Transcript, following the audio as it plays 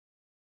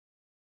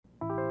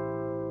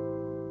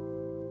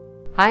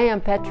Hi,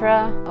 I'm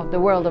Petra of the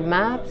World of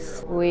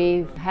Maps.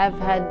 We have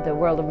had the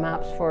World of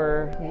Maps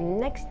for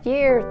next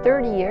year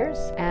 30 years,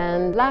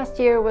 and last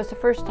year was the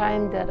first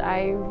time that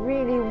I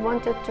really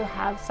wanted to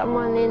have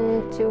someone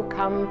in to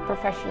come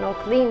professional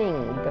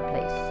cleaning the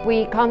place.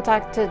 We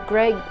contacted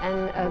Greg,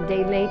 and a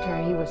day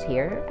later he was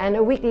here, and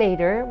a week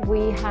later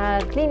we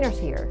had cleaners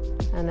here,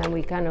 and then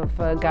we kind of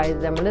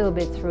guided them a little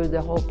bit through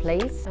the whole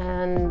place,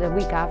 and the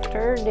week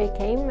after they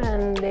came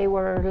and they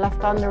were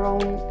left on their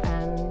own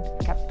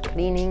and kept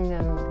cleaning,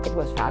 and it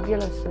was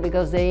fabulous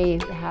because they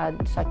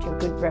had such a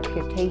good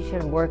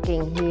reputation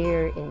working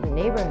here in the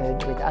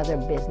neighborhood with other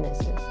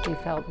businesses. We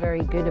felt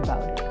very good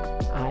about it.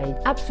 I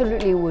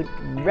absolutely would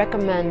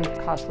recommend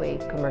Causeway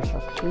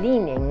Commercial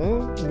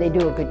Cleaning. They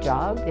do a good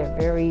job. They're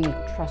very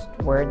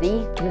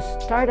trustworthy. The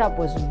startup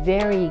was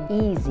very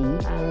easy,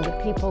 and the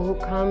people who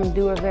come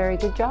do a very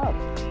good job.